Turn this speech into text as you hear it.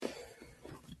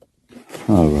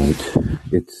All right.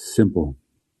 It's simple.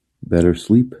 Better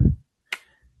sleep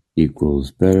equals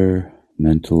better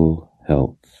mental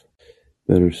health.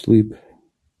 Better sleep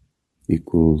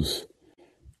equals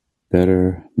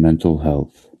better mental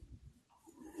health.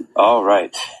 All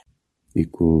right.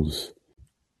 Equals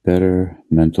better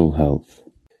mental health.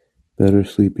 Better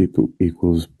sleep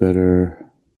equals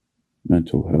better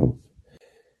mental health.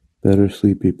 Better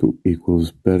sleep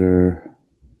equals better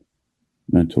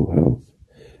mental health.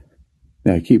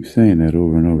 Yeah, I keep saying that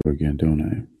over and over again, don't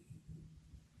I?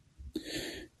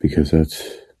 Because that's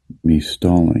me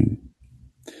stalling.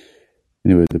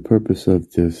 Anyway, the purpose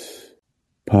of this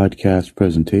podcast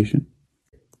presentation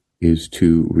is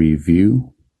to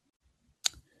review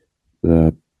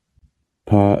the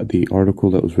article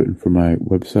that was written for my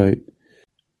website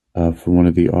from one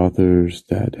of the authors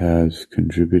that has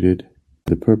contributed.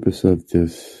 The purpose of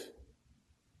this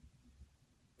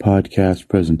podcast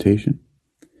presentation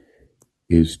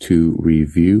is to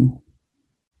review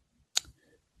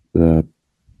the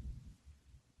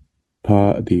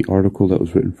article that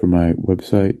was written for my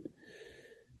website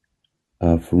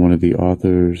from one of the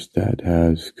authors that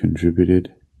has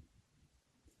contributed.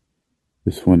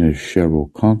 This one is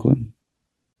Cheryl Conklin,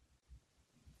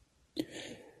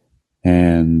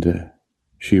 and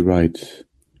she writes,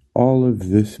 "All of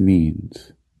this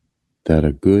means that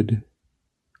a good,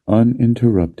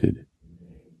 uninterrupted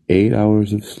 8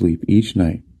 hours of sleep each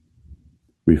night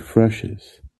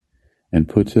refreshes and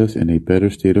puts us in a better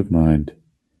state of mind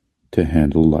to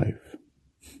handle life."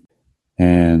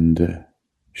 And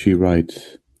she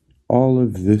writes, "All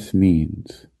of this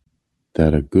means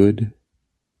that a good,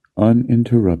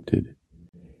 uninterrupted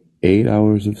 8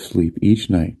 hours of sleep each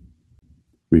night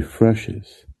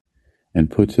refreshes and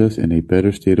puts us in a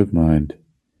better state of mind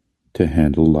to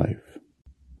handle life."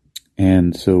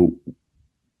 And so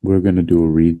we're going to do a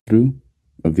read-through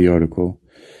of the article,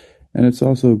 and it's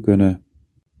also going to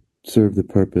serve the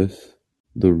purpose,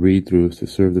 the read-through is to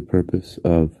serve the purpose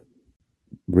of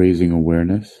raising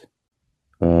awareness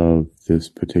of this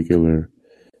particular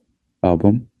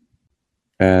album,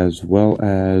 as well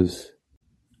as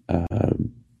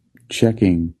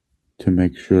checking to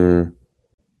make sure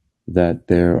that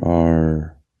there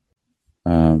are,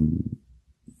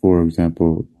 for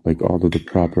example, like all of the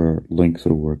proper links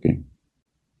are working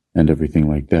and everything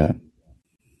like that.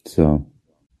 So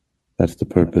that's the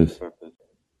purpose,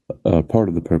 part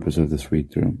of the purpose of this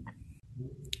read-through.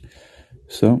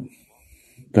 So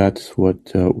that's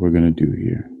what we're going to do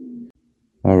here.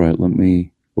 All right, let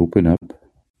me open up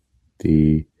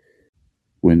the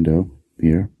window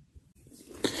here,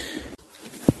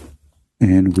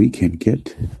 and we can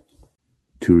get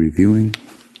to reviewing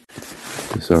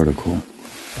this article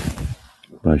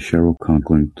by Cheryl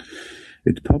Conklin.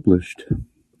 It's published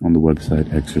on the website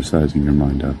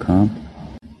exercisingyourmind.com,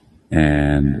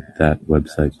 and that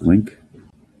website's link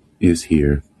is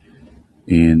here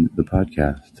in the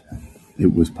podcast.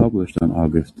 It was published on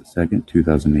August 2nd,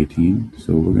 2018,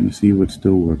 so we're going to see what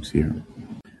still works here.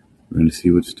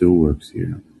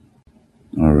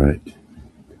 All right.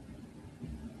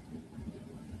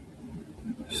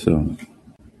 So,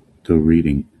 the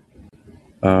reading.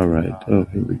 All right. Oh,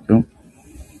 here we go.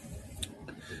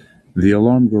 The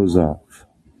alarm goes off.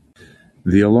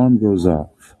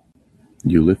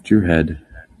 You lift your head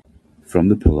from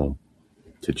the pillow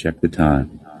to check the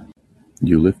time.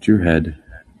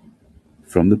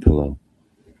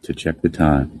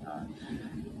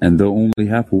 And though only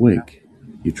half awake,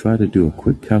 you try to do a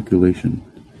quick calculation.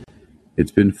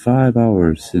 It's been 5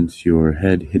 hours since your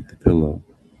head hit the pillow,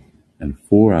 and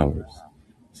 4 hours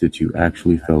since you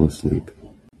actually fell asleep.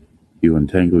 You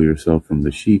untangle yourself from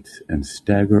the sheets and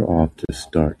stagger off to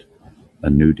start a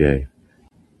new day.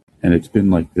 And it's been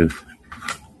like this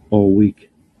all week.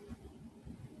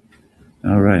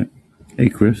 All right. Hey,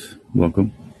 Chris,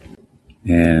 welcome.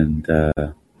 And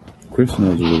Chris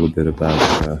knows a little bit about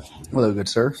hello, good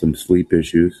sir. Some sleep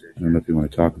issues. I don't know if you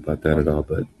want to talk about that at all,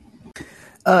 but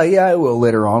yeah, I will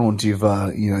later on once you've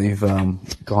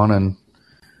gone and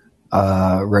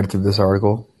read through this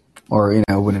article, or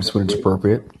when it's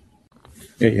appropriate.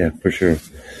 Yeah, for sure.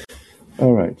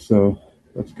 All right, so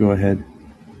let's go ahead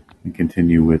and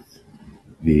continue with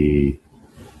the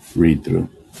read-through.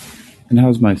 And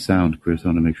how's my sound, Chris? I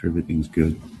want to make sure everything's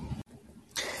good.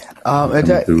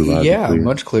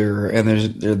 Much clearer, and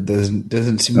there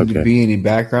doesn't seem to be any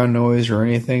background noise or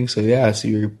anything. So yeah, so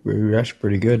you're actually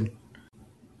pretty good.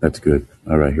 That's good.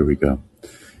 All right, here we go.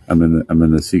 I'm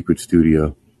in the secret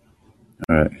studio.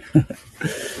 All right. All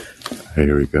right,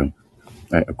 here we go.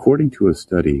 According to a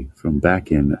study from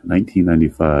back in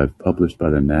 1995, published by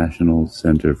the National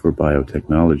Center for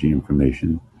Biotechnology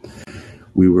Information,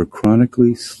 We were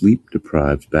chronically sleep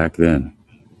deprived back then.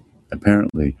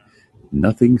 Apparently,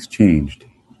 nothing's changed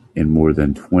in more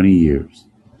than 20 years,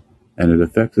 and it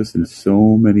affects us in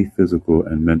so many physical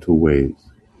and mental ways.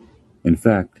 In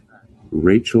fact,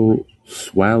 Rachel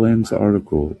Swallen's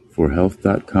article for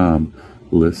Health.com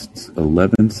lists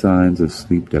 11 signs of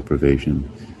sleep deprivation,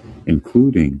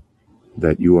 including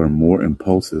that you are more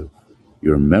impulsive,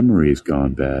 your memory's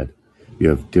gone bad, you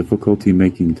have difficulty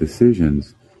making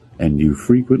decisions, and you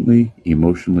frequently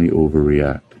emotionally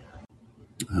overreact.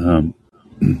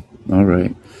 All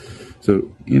right.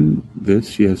 So in this,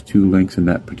 she has two links in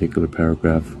that particular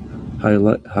paragraph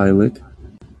highlighted.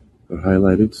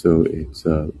 So it's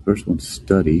first one,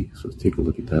 study. So let's take a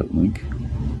look at that link.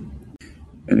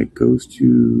 And it goes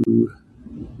to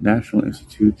National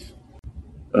Institutes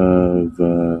of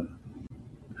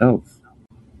Health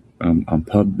on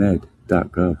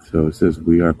PubMed.gov. So it says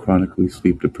we are chronically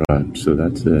sleep deprived. So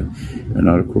that's an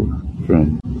article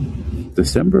from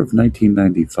December of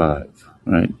 1995.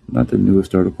 Right? Not the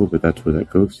newest article, but that's where that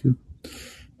goes to.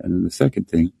 And then the second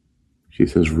thing, she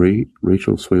says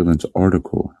Rachel Swallen's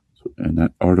article. And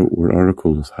that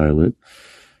article is highlighted.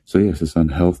 So yes, it's on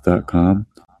health.com.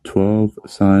 12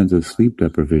 signs of sleep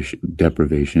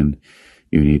deprivation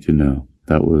you need to know.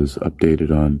 That was updated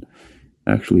on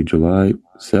actually July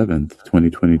 7th,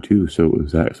 2022. So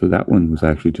that one was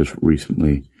actually just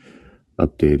recently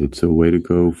updated. So way to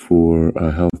go for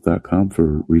health.com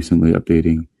for recently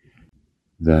updating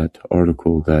that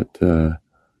article that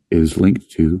is linked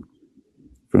to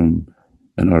from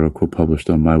an article published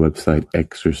on my website,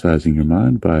 Exercising Your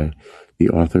Mind, by the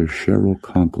author Cheryl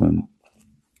Conklin.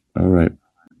 All right.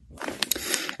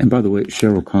 And by the way,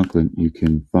 Cheryl Conklin, you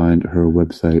can find her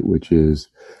website, which is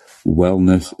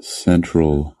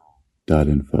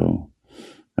wellnesscentral.info.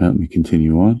 Let me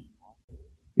continue on.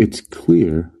 It's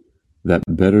clear that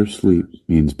better sleep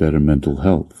means better mental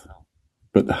health.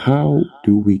 But how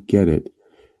do we get it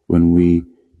when we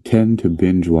tend to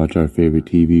binge watch our favorite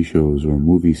TV shows or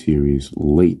movie series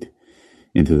late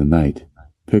into the night,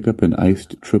 pick up an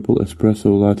iced triple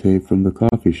espresso latte from the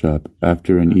coffee shop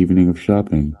after an evening of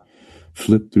shopping,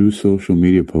 flip through social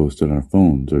media posts on our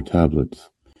phones or tablets,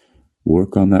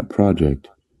 work on that project,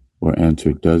 or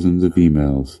answer dozens of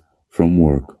emails from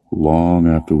work long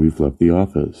after we've left the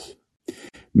office?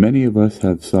 Many of us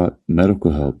have sought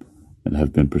medical help and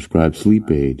have been prescribed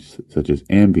sleep aids such as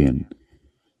Ambien.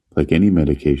 Like any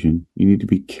medication, you need to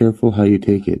be careful how you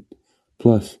take it.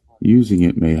 Plus, using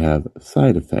it may have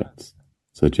side effects,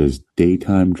 such as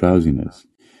daytime drowsiness,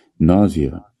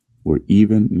 nausea, or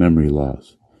even memory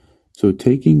loss. So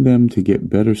taking them to get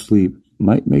better sleep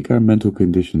might make our mental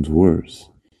conditions worse.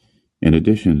 In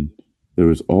addition, there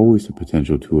is always the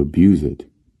potential to abuse it,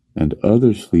 and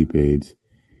other sleep aids,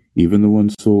 even the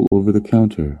ones sold over the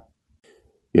counter.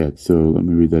 Yeah, so let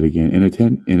me read that again.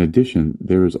 In addition,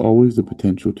 there is always the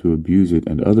potential to abuse it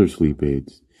and other sleep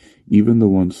aids, even the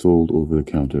ones sold over the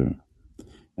counter.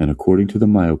 And according to the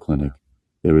Mayo Clinic,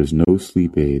 there is no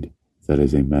sleep aid that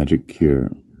is a magic cure.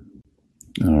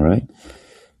 All right,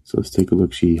 so let's take a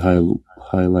look. She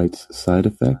highlights side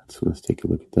effects. So let's take a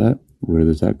look at that. Where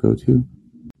does that go to?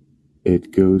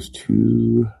 It goes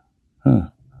to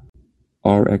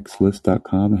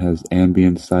rxlist.com. It has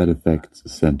Ambient Side Effects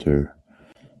Center.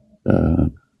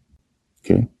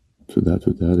 Okay, so that's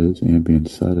what that is. Ambient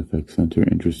Side Effects Center.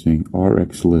 Interesting.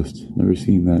 RX List. Never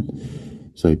seen that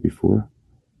site before.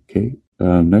 Okay.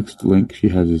 Next link she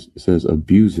has says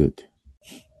abuse it.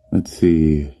 Let's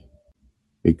see.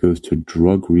 It goes to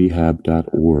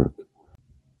drugrehab.org.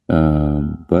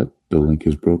 But the link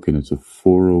is broken. It's a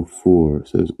 404. It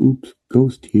says, oops,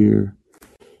 ghost here.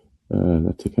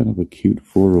 That's a kind of a cute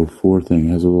 404 thing.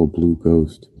 It has a little blue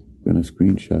ghost. I'm going to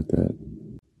screenshot that.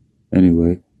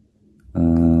 Anyway,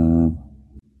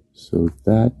 so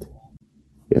that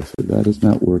is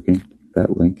not working.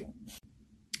 That link,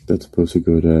 that's supposed to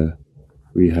go to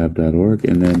rehab.org.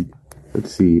 And then,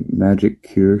 let's see, Magic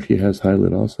Cure, she has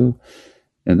highlight also.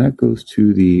 And that goes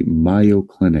to the Mayo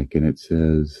Clinic, and it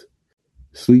says,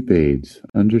 sleep aids,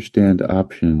 understand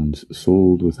options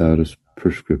sold without a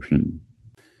prescription.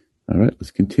 All right,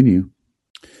 let's continue.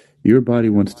 Your body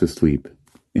wants to sleep.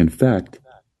 In fact,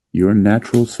 your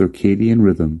natural circadian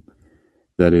rhythm,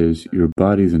 that is, your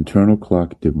body's internal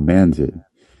clock, demands it.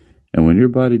 And when your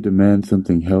body demands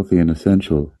something healthy and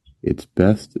essential, it's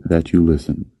best that you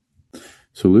listen.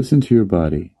 So listen to your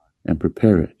body and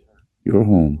prepare it, your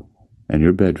home, and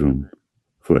your bedroom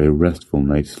for a restful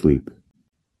night's sleep.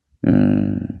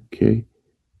 Okay.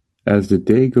 As the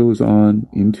day goes on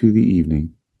into the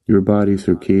evening, your body's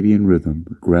circadian rhythm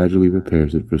gradually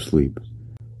prepares it for sleep.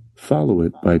 Follow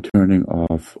it by turning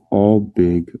off all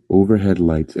big overhead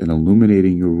lights and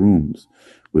illuminating your rooms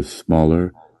with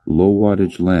smaller,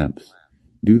 low-wattage lamps.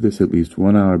 Do this at least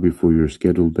 1 hour before your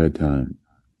scheduled bedtime.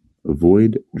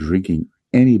 Avoid drinking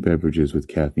any beverages with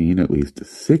caffeine at least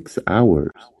 6 hours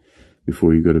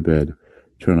before you go to bed.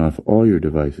 Turn off all your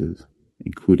devices,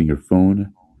 including your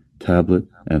phone, tablet,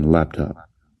 and laptop.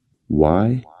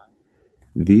 Why?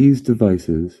 These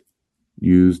devices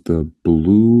use the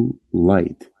blue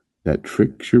light that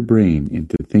tricks your brain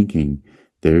into thinking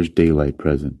there's daylight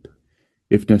present.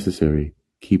 If necessary,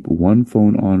 keep one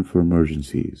phone on for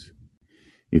emergencies.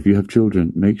 If you have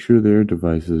children, make sure their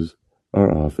devices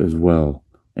are off as well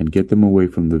and get them away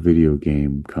from the video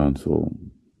game console.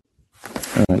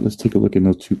 All right, let's take a look in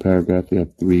those 2 paragraphs. They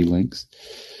have 3 links.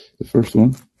 The first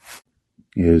one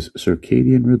is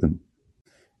circadian rhythm,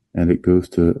 and it goes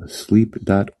to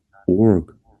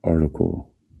sleep.org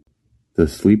article. The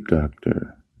Sleep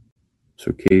Doctor,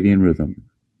 Circadian Rhythm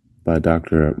by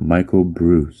Dr. Michael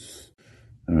Breus.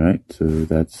 All right, so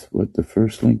that's what the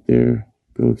first link there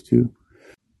goes to.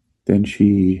 Then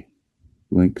she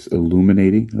links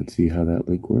illuminating. Let's see how that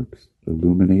link works.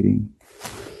 Illuminating.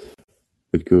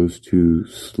 It goes to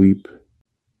sleep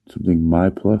something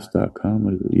myplus.com.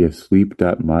 What is it? Yes,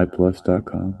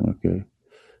 sleep.myplus.com. Okay.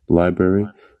 Library.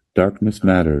 Darkness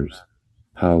Matters.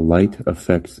 How Light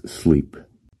Affects Sleep.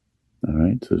 All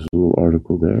right, so there's a little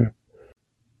article there.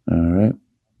 All right.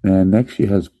 And next she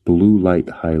has blue light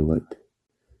highlight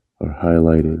or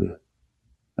highlighted.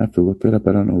 I have to look that up.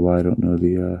 I don't know why I don't know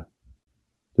the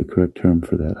correct term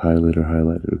for that. Highlight or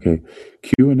highlighted. Okay.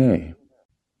 Q&A.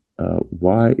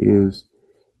 Why is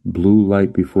blue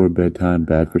light before bedtime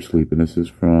bad for sleep? And this is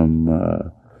from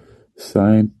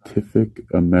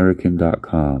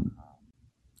scientificamerican.com.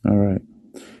 All right.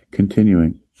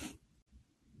 Continuing.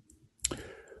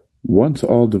 Once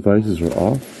all devices are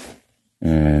off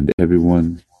and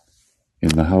everyone in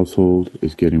the household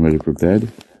is getting ready for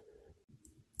bed.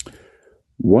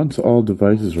 Once all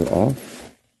devices are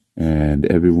off and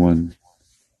everyone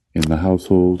in the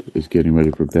household is getting ready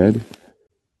for bed,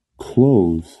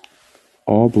 close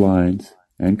all blinds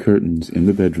and curtains in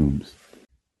the bedrooms.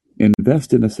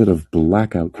 Invest in a set of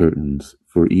blackout curtains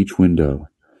for each window,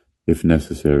 if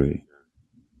necessary.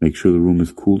 Make sure the room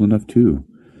is cool enough too,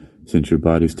 since your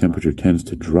body's temperature tends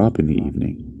to drop in the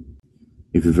evening.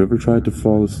 If you've ever tried to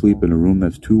fall asleep in a room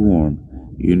that's too warm,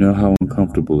 you know how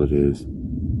uncomfortable it is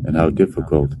and how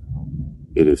difficult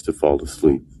it is to fall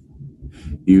asleep.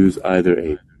 Use either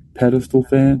a pedestal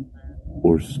fan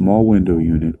or small window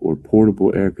unit or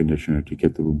portable air conditioner to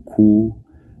get the room cool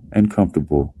and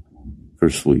comfortable for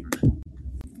sleep.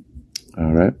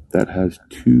 All right, that has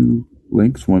 2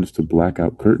 links. One is to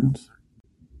blackout curtains.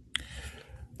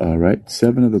 All right,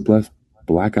 7 of the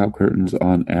blackout curtains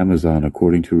on Amazon,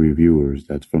 according to reviewers.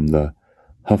 That's from the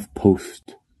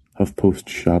HuffPost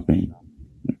Shopping.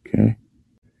 Okay,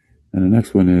 and the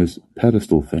next one is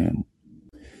pedestal fan,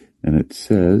 and it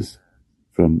says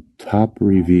from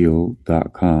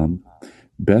topreveal.com,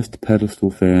 best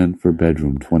pedestal fan for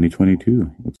bedroom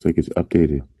 2022. Looks like it's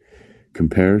updated.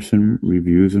 Comparison,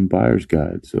 reviews, and buyer's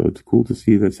guide. So it's cool to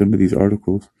see that some of these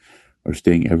articles are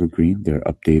staying evergreen. They're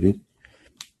updated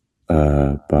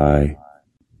by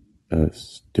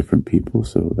different people,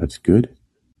 so that's good.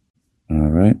 All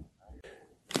right.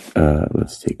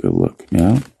 Let's take a look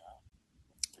now.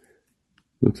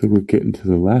 Looks like we're getting to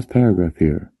the last paragraph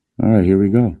here. All right, here we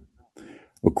go.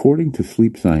 According to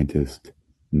sleep scientist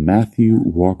Matthew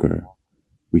Walker,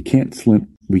 we can't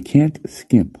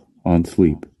skimp on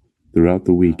sleep throughout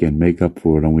the week and make up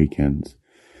for it on weekends.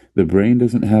 The brain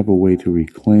doesn't have a way to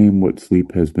reclaim what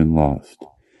sleep has been lost.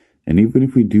 And even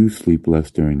if we do sleep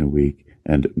less during the week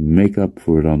and make up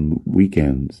for it on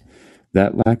weekends,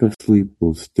 that lack of sleep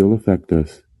will still affect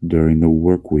us during the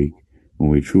work week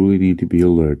when we truly need to be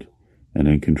alert and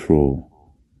in control.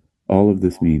 All of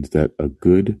this means that a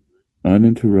good,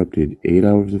 uninterrupted 8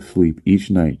 hours of sleep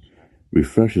each night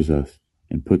refreshes us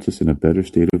and puts us in a better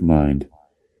state of mind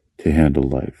to handle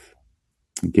life.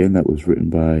 Again, that was written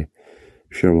by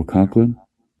Cheryl Conklin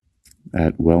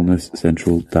at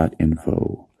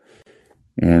wellnesscentral.info.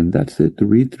 And that's it to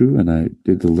read through, and I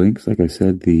did the links. Like I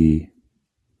said, the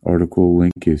article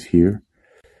link is here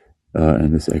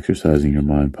in this Exercising Your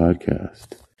Mind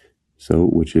podcast. So,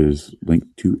 which is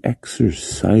linked to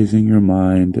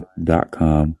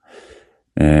exercisingyourmind.com.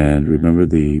 And remember,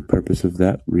 the purpose of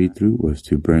that read through was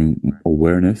to bring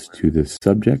awareness to this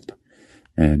subject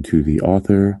and to the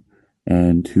author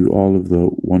and to all of the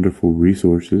wonderful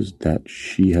resources that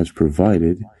she has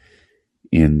provided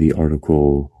in the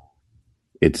article.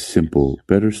 It's simple.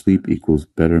 Better sleep equals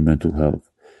better mental health.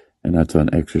 and that's on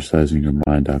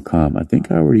exercisingyourmind.com. I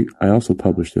think I also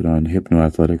published it on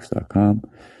hypnoathletics.com,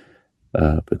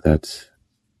 but that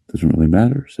doesn't really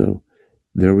matter. So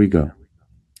there we go.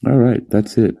 All right,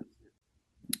 that's it.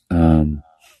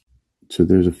 So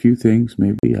there's a few things.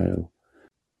 Maybe I'll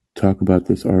talk about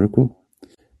this article,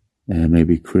 and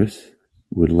maybe Chris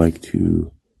would like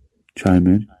to chime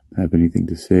in, have anything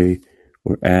to say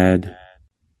or add.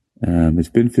 It's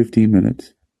been 15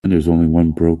 minutes, and there's only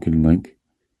one broken link.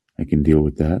 I can deal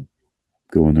with that.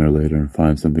 Go in there later and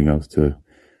find something else to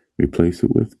replace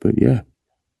it with. But yeah,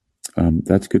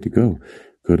 that's good to go.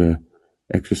 Go to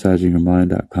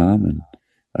exercisingyourmind.com and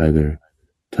either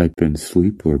type in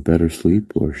sleep or better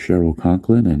sleep or Cheryl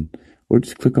Conklin, or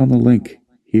just click on the link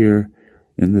here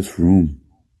in this room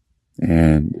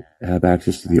and have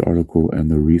access to the article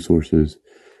and the resources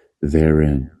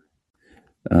therein.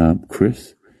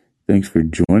 Chris, thanks for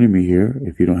joining me here.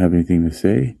 If you don't have anything to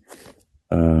say,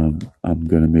 I'm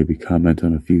going to maybe comment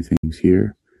on a few things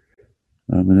here,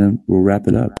 and then we'll wrap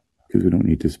it up because we don't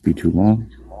need this to be too long.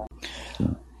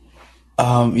 So.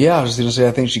 Yeah, I was going to say,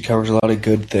 I think she covers a lot of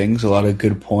good things, a lot of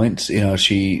good points.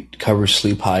 She covers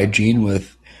sleep hygiene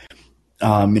with,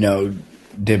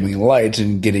 dimming lights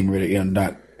and getting rid of,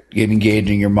 not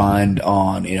engaging your mind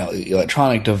on,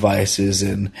 electronic devices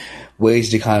and ways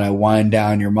to kind of wind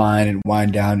down your mind and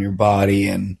wind down your body,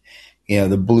 and,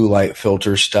 the blue light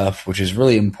filter stuff, which is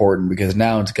really important because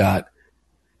now it's got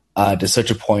to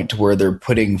such a point to where they're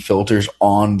putting filters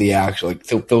on the actual,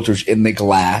 filters in the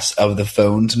glass of the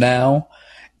phones now,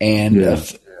 and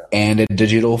a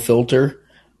digital filter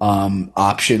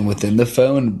option within the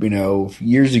phone.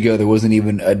 Years ago there wasn't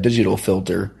even a digital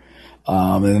filter,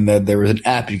 and then there was an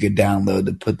app you could download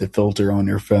to put the filter on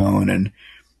your phone, and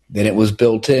then it was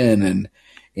built in, and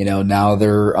now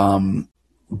they're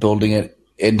building it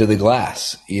into the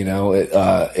glass,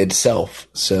 itself.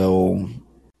 So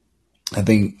I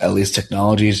think at least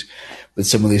technologies with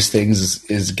some of these things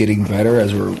is getting better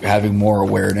as we're having more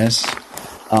awareness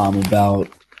about,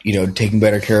 taking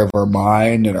better care of our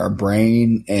mind and our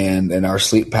brain and our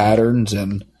sleep patterns.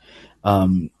 And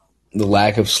the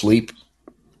lack of sleep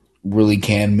really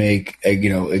can make,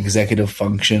 executive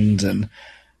functions and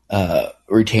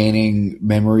retaining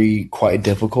memory quite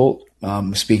difficult,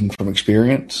 speaking from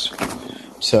experience.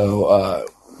 So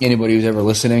anybody who's ever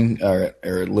listening or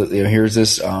hears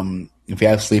this, if you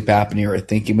have sleep apnea or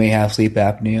think you may have sleep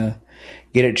apnea,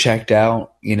 get it checked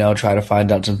out. Try to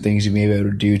find out some things you may be able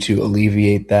to do to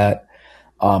alleviate that,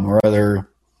 or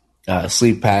other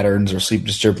sleep patterns or sleep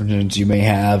disturbances you may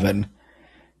have. And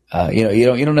you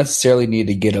don't necessarily need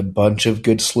to get a bunch of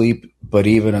good sleep, but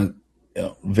even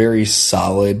a very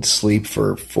solid sleep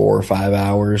for 4 or 5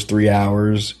 hours, 3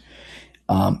 hours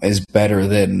is better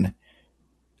than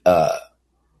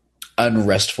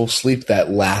unrestful sleep that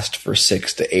lasts for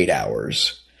 6 to 8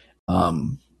 hours.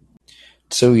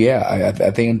 So yeah,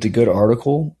 I think it's a good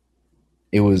article.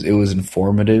 It was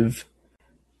informative,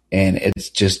 and it's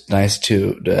just nice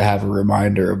to have a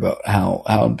reminder about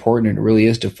how important it really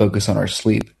is to focus on our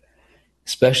sleep,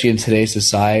 especially in today's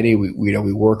society.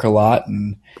 We work a lot,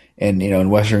 and in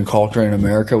Western culture in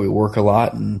America, we work a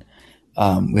lot, and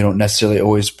we don't necessarily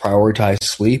always prioritize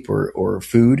sleep or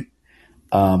food.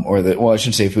 I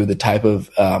shouldn't say food, the type of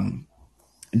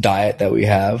diet that we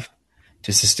have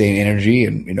to sustain energy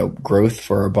and, growth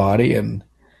for our body. And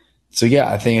so,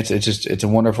 yeah, I think it's a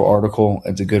wonderful article.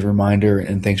 It's a good reminder,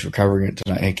 and thanks for covering it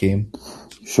tonight, Hakeem.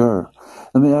 Sure.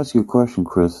 Let me ask you a question,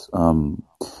 Chris.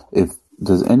 If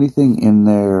does anything in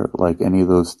there, like any of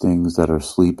those things that are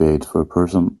sleep aids for a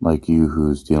person like you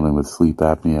who's dealing with sleep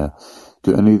apnea,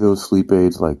 do any of those sleep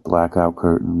aids like blackout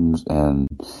curtains and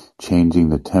changing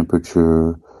the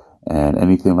temperature and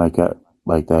anything like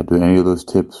that, do any of those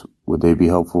tips, would they be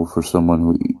helpful for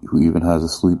someone who even has a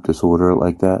sleep disorder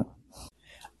like that?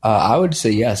 I would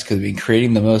say yes, because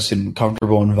creating the most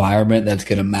comfortable environment that's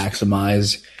going to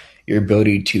maximize your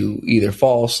ability to either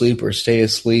fall asleep or stay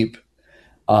asleep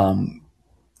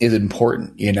is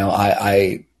important.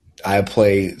 I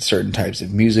play certain types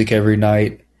of music every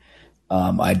night.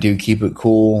 I do keep it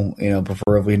cool,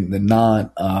 preferably than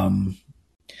not.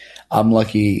 I'm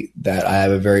lucky that I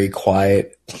have a very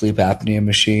quiet sleep apnea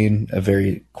machine, a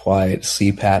very quiet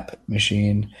CPAP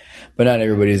machine, but not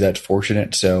everybody is that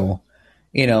fortunate. So,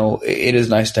 it is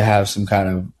nice to have some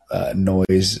kind of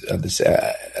noise at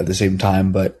the same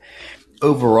time. But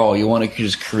overall, you want to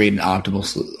just create an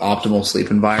optimal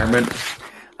sleep environment.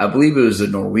 I believe it was the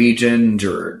Norwegians,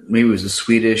 or maybe it was the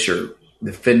Swedish or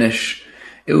the Finnish.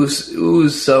 It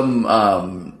was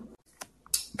some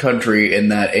country in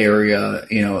that area,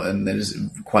 and that is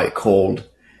quite cold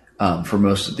for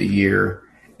most of the year.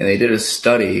 and they did a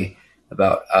study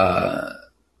about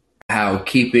how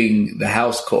keeping the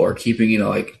house cold, or keeping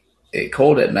like it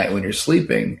cold at night when you're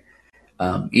sleeping,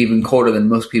 even colder than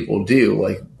most people do,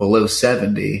 like below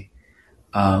 70.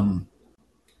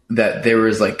 That there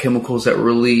was like chemicals that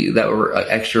were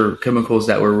extra chemicals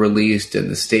that were released in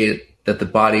the state that the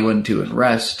body went to in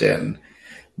rest, and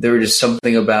there was just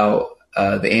something about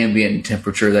the ambient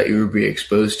temperature that you would be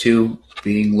exposed to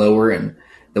being lower, and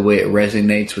the way it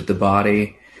resonates with the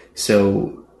body.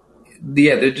 So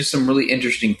yeah, there's just some really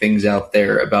interesting things out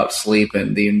there about sleep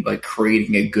and the like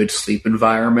creating a good sleep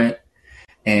environment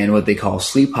and what they call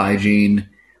sleep hygiene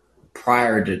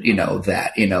prior to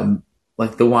that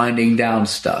like the winding down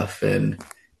stuff, and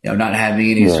not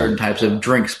having any certain types of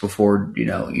drinks before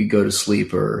you go to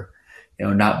sleep, or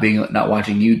not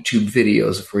watching YouTube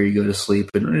videos before you go to sleep.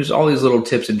 And there's all these little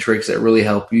tips and tricks that really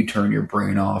help you turn your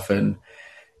brain off and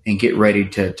get ready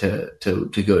to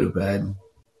go to bed.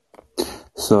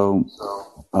 So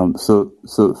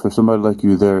for somebody like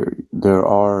you, there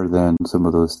are then some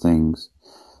of those things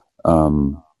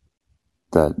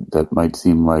that might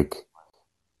seem like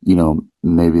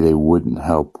maybe they wouldn't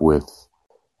help with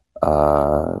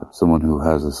someone who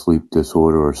has a sleep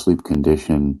disorder or sleep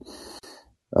condition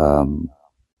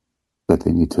that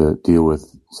they need to deal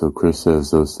with. So Chris says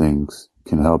those things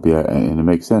can help you, and it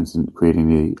makes sense in creating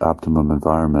the optimum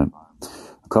environment.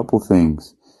 A couple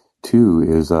things too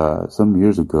is some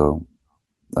years ago,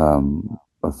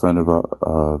 a friend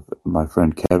of my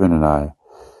friend Kevin and I,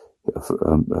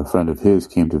 a friend of his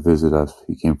came to visit us.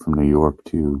 He came from New York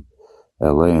to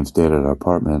LA and stayed at our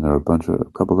apartment, and there were a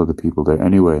couple other people there.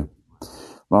 Anyway,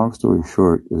 long story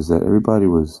short is that everybody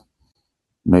was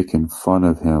making fun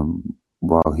of him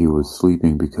while he was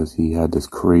sleeping because he had this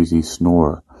crazy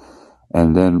snore.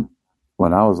 And then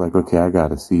when I was like, okay, I got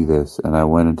to see this, and I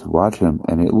went in to watch him,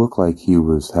 and it looked like he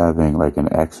was having like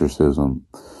an exorcism,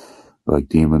 like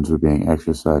demons were being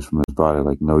exorcised from his body.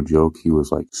 Like, no joke, he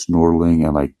was like snorting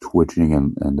and like twitching,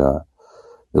 and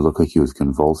it looked like he was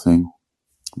convulsing.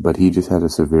 But he just had a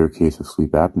severe case of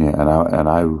sleep apnea, and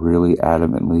I really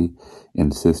adamantly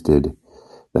insisted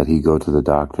that he go to the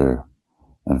doctor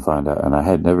and find out. And I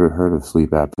had never heard of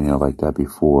sleep apnea like that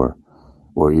before,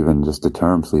 or even just the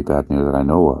term sleep apnea that I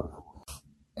know of.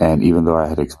 And even though I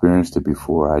had experienced it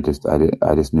before, I just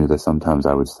knew that sometimes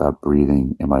I would stop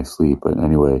breathing in my sleep. But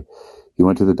anyway, he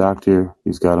went to the doctor.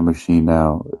 He's got a machine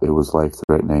now. It was life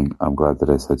threatening. I'm glad that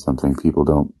I said something. People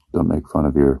don't make fun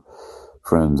of your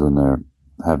friends when they're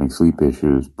having sleep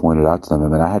issues. Pointed out to them. I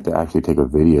mean, I had to actually take a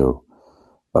video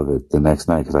of it the next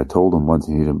night because I told him once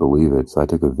and he didn't believe it. So I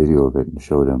took a video of it and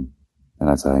showed him, and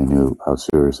that's how he knew how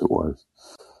serious it was.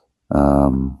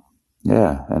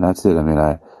 Yeah, and that's it. I mean,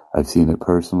 I've seen it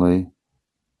personally.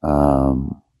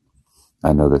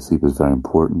 I know that sleep is very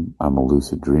important. I'm a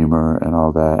lucid dreamer and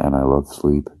all that, and I love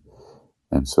sleep.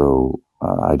 And so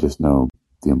I just know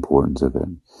the importance of it.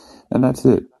 And that's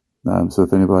it. So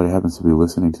if anybody happens to be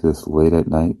listening to this late at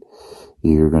night,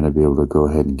 you're going to be able to go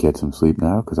ahead and get some sleep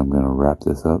now, because I'm going to wrap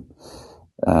this up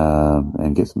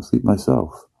and get some sleep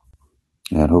myself.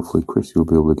 And hopefully, Chris, you'll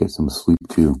be able to get some sleep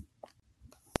too.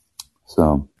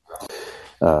 So,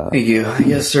 thank you.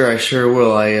 Yes, sir. I sure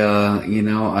will.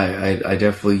 I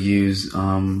definitely use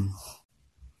my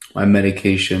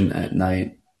medication at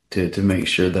night to make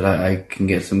sure that I can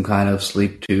get some kind of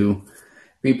sleep to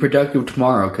be productive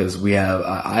tomorrow, because we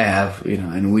have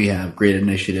great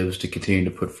initiatives to continue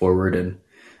to put forward, and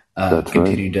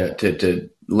continue to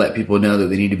let people know that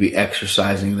they need to be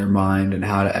exercising their mind and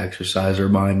how to exercise their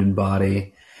mind and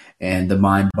body, and the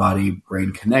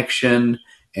mind-body-brain connection,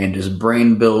 and just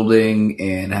brain building,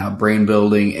 and how brain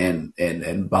building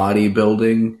and body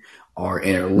building are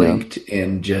interlinked. Yeah.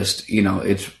 And just,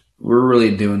 we're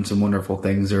really doing some wonderful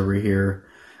things over here.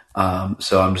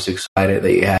 So I'm just excited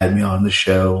that you had me on the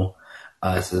show.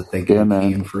 So thank you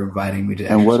again for inviting me to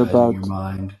exercise your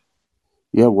mind.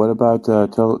 Yeah, what about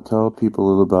tell people a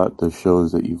little about the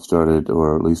shows that you've started,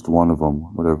 or at least one of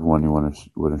them, whatever one you want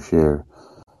to share.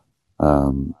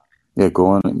 Yeah, go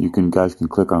on. Guys can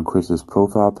click on Chris's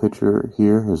profile picture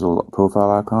here, his little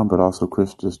profile icon, but also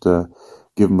Chris, just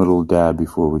give him a little dab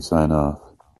before we sign off.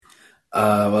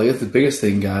 Well, I guess the biggest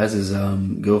thing, guys, is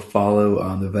go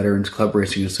follow the Veterans Club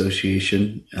Racing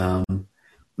Association.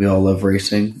 We all love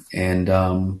racing, and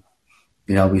I'll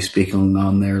be speaking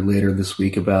on there later this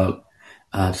week about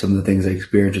some of the things I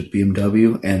experienced with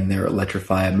BMW and their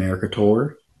Electrify America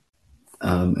tour,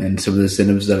 and some of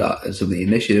the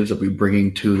initiatives that we're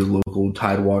bringing to the local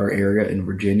Tidewater area in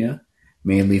Virginia,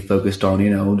 mainly focused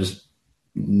on just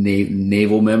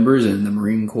naval members and the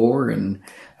Marine Corps, and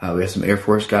we have some Air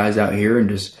Force guys out here, and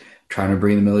just trying to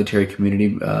bring the military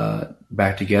community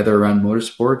back together around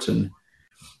motorsports.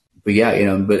 But yeah,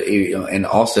 and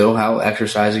also how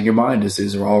exercising your mind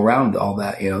is all around all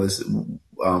that. This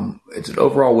it's an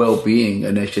overall well-being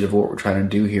initiative, what we're trying to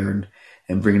do here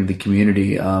and bring to the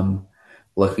community.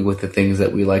 Luckily with the things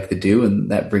that we like to do,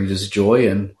 and that brings us joy,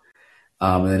 and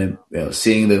then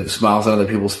seeing the smiles on other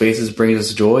people's faces brings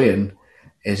us joy, and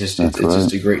it's just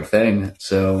a great thing.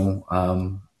 So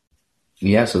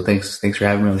so thanks for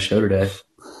having me on the show today.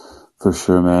 For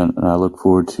sure, man. And I look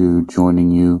forward to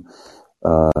joining you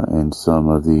in some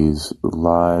of these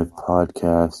live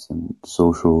podcasts and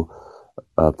social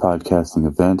podcasting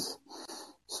events.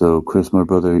 So, Chris, my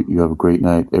brother, you have a great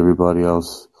night. Everybody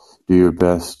else, do your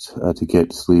best to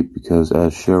get sleep, because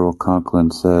as Cheryl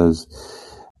Conklin says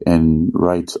and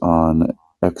writes on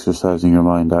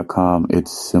exercisingyourmind.com,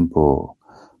 it's simple.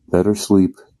 Better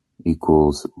sleep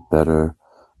equals better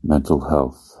mental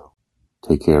health.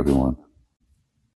 Take care, everyone.